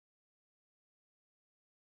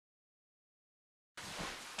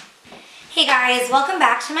Hey guys, welcome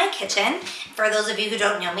back to my kitchen. For those of you who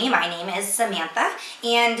don't know me, my name is Samantha,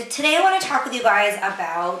 and today I want to talk with you guys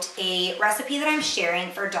about a recipe that I'm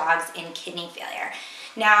sharing for dogs in kidney failure.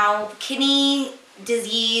 Now, kidney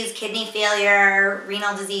disease, kidney failure,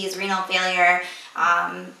 renal disease, renal failure,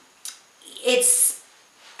 it's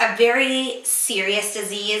a very serious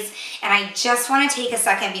disease, and I just want to take a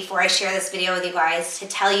second before I share this video with you guys to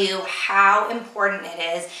tell you how important it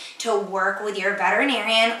is to work with your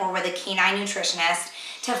veterinarian or with a canine nutritionist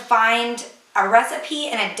to find a recipe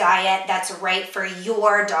and a diet that's right for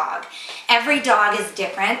your dog. Every dog is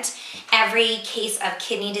different. Every case of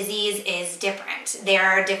kidney disease is different. There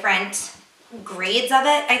are different grades of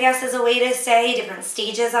it, I guess is a way to say, different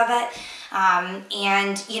stages of it.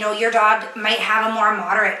 And you know, your dog might have a more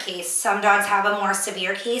moderate case. Some dogs have a more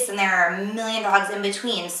severe case, and there are a million dogs in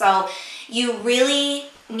between. So you really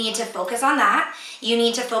need to focus on that. You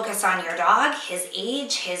need to focus on your dog, his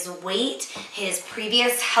age, his weight, his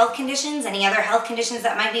previous health conditions, any other health conditions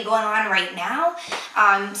that might be going on right now.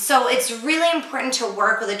 So it's really important to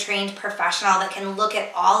work with a trained professional that can look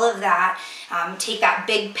at all of that, take that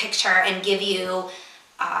big picture and give you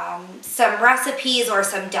some recipes or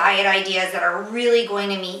some diet ideas that are really going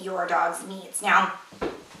to meet your dog's needs. Now,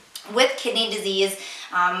 with kidney disease,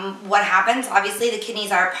 what happens? Obviously, the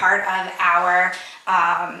kidneys are part of our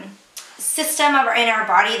system in our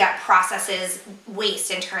body that processes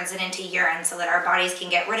waste and turns it into urine so that our bodies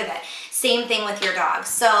can get rid of it. Same thing with your dog.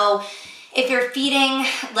 So if you're feeding,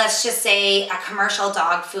 let's just say, a commercial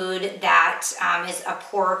dog food that is a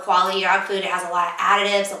poor quality dog food, it has a lot of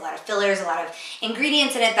additives, a lot of fillers, a lot of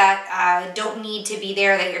ingredients in it that don't need to be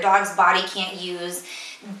there, that your dog's body can't use,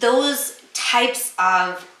 those types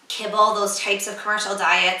of kibble, those types of commercial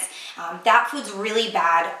diets, that food's really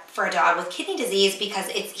bad for a dog with kidney disease because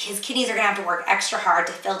his kidneys are gonna have to work extra hard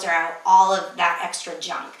to filter out all of that extra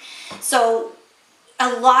junk. So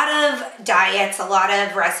a lot of diets, a lot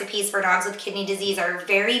of recipes for dogs with kidney disease are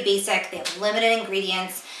very basic. They have limited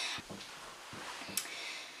ingredients.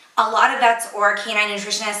 A lot of vets or canine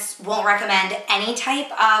nutritionists won't recommend any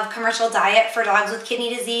type of commercial diet for dogs with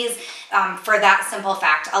kidney disease for that simple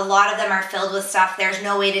fact. A lot of them are filled with stuff. There's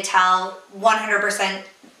no way to tell 100%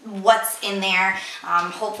 what's in there.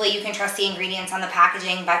 Hopefully you can trust the ingredients on the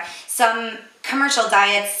packaging, but some commercial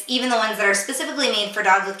diets, even the ones that are specifically made for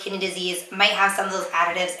dogs with kidney disease, might have some of those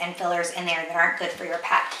additives and fillers in there that aren't good for your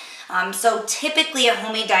pet. So typically a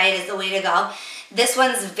homemade diet is the way to go. This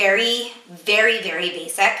one's very, very, very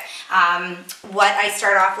basic. What I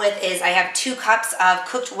start off with is I have 2 cups of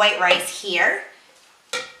cooked white rice here.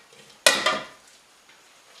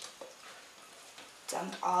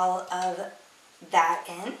 Dump all of that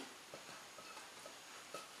in.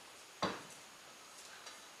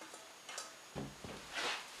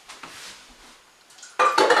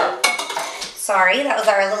 Sorry, that was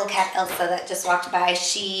our little cat Elsa that just walked by.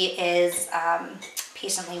 She is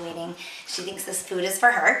patiently waiting. She thinks this food is for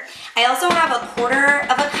her. I also have 1/4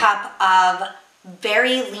 of a cup of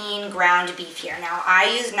very lean ground beef here. Now, I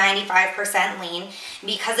use 95% lean.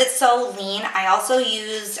 Because it's so lean, I also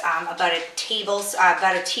used about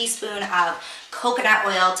a teaspoon of coconut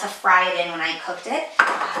oil to fry it in when I cooked it.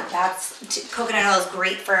 Coconut oil is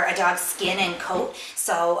great for a dog's skin and coat,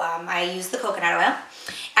 so I use the coconut oil.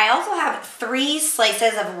 I also have 3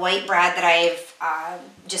 slices of white bread that I've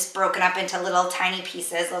just broken up into little tiny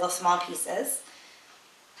pieces, little small pieces.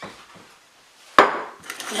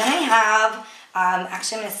 Then I have,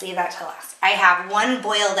 actually I'm going to save that till last. I have 1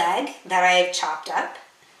 boiled egg that I've chopped up.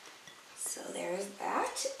 So there's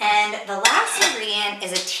that. And the last ingredient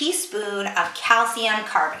is a teaspoon of calcium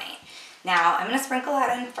carbonate. Now I'm going to sprinkle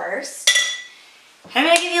that in first. I'm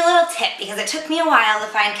going to give you a little tip because it took me a while to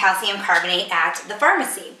find calcium carbonate at the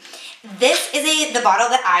pharmacy. This is the bottle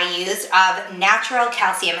that I used of natural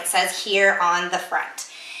calcium. It says here on the front.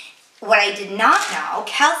 What I did not know,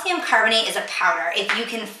 calcium carbonate is a powder. If you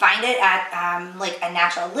can find it at like a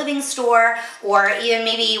natural living store, or even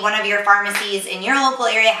maybe one of your pharmacies in your local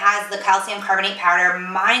area has the calcium carbonate powder.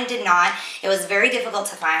 Mine did not. It was very difficult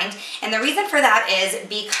to find. And the reason for that is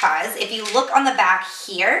because if you look on the back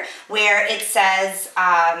here where it says,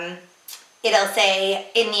 it'll say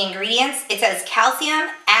in the ingredients, it says calcium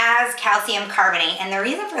as calcium carbonate. And the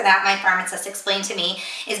reason for that, my pharmacist explained to me,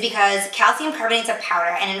 is because calcium carbonate's a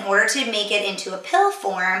powder, and in order to make it into a pill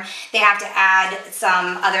form, they have to add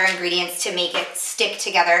some other ingredients to make it stick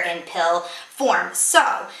together in pill form.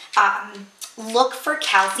 So look for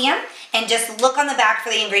calcium and just look on the back for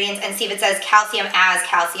the ingredients and see if it says calcium as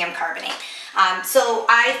calcium carbonate. So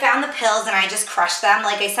I found the pills and I just crushed them.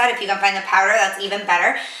 Like I said, if you can find the powder, that's even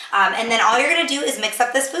better. And then all you're gonna do is mix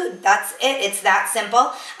up this food. That's it, it's that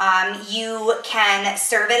simple. You can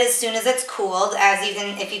serve it as soon as it's cooled, as you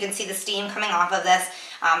can, if you can see the steam coming off of this.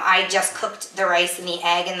 I just cooked the rice and the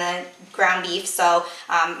egg and the ground beef, so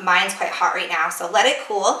mine's quite hot right now. So let it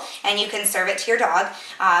cool and you can serve it to your dog.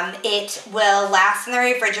 It will last in the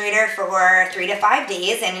refrigerator for 3 to 5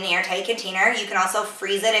 days in an airtight container. You can also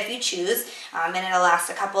freeze it if you choose, and it'll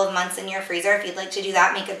last a couple of months in your freezer. If you'd like to do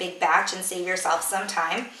that, make a big batch and save yourself some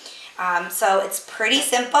time. So it's pretty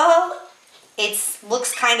simple. It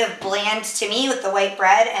looks kind of bland to me with the white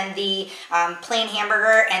bread and the plain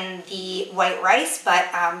hamburger and the white rice, but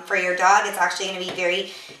for your dog, it's actually going to be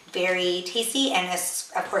very, very tasty and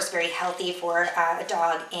is, of course, very healthy for a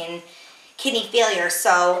dog in kidney failure.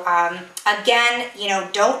 So again, you know,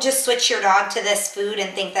 don't just switch your dog to this food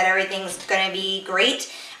and think that everything's going to be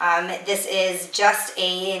great. This is just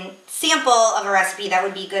a sample of a recipe that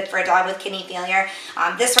would be good for a dog with kidney failure.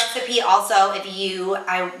 This recipe also,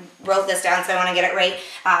 I wrote this down so I want to get it right,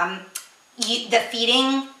 the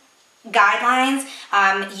feeding guidelines,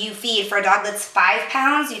 you feed for a dog that's 5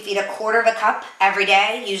 pounds, you feed 1/4 cup every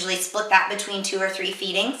day, usually split that between 2 or 3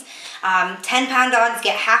 feedings. 10-pound dogs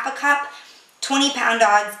get 1/2 cup, 20-pound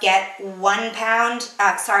dogs get 1 pound,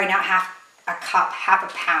 sorry, not half a cup, 1/2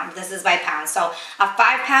 pound. This is by pound. So a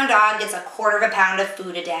 5-pound dog gets 1/4 pound of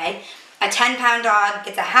food a day. A 10-pound dog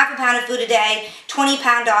gets 1/2 pound of food a day.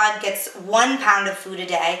 20-pound dog gets 1 pound of food a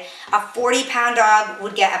day. A 40-pound dog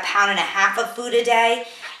would get 1.5 pounds of food a day.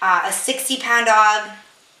 A 60-pound dog,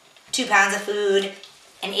 2 pounds of food.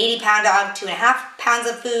 An 80-pound dog, 2.5 pounds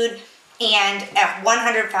of food. And a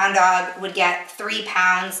 100-pound dog would get 3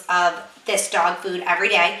 pounds of this dog food every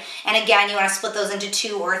day. And again, you want to split those into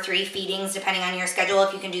 2 or 3 feedings depending on your schedule.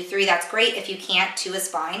 If you can do 3, that's great. If you can't, 2 is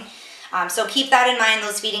fine. So keep that in mind,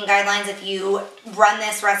 those feeding guidelines, if you run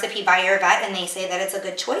this recipe by your vet and they say that it's a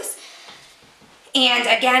good choice. And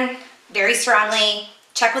again, very strongly,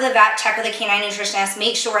 check with a vet, check with a canine nutritionist,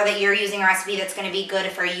 make sure that you're using a recipe that's going to be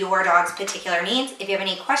good for your dog's particular needs. If you have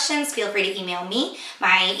any questions, feel free to email me.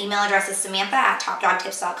 My email address is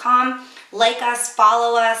samantha@topdogtips.com. Like us,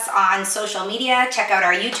 follow us on social media, check out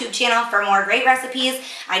our YouTube channel for more great recipes.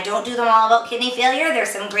 I don't do them all about kidney failure.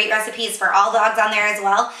 There's some great recipes for all dogs on there as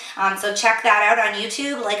well. So check that out on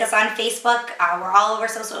YouTube, like us on Facebook. We're all over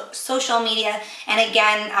social media. And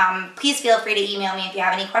again, please feel free to email me if you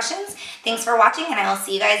have any questions. Thanks for watching, and I will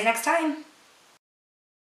see you guys next time.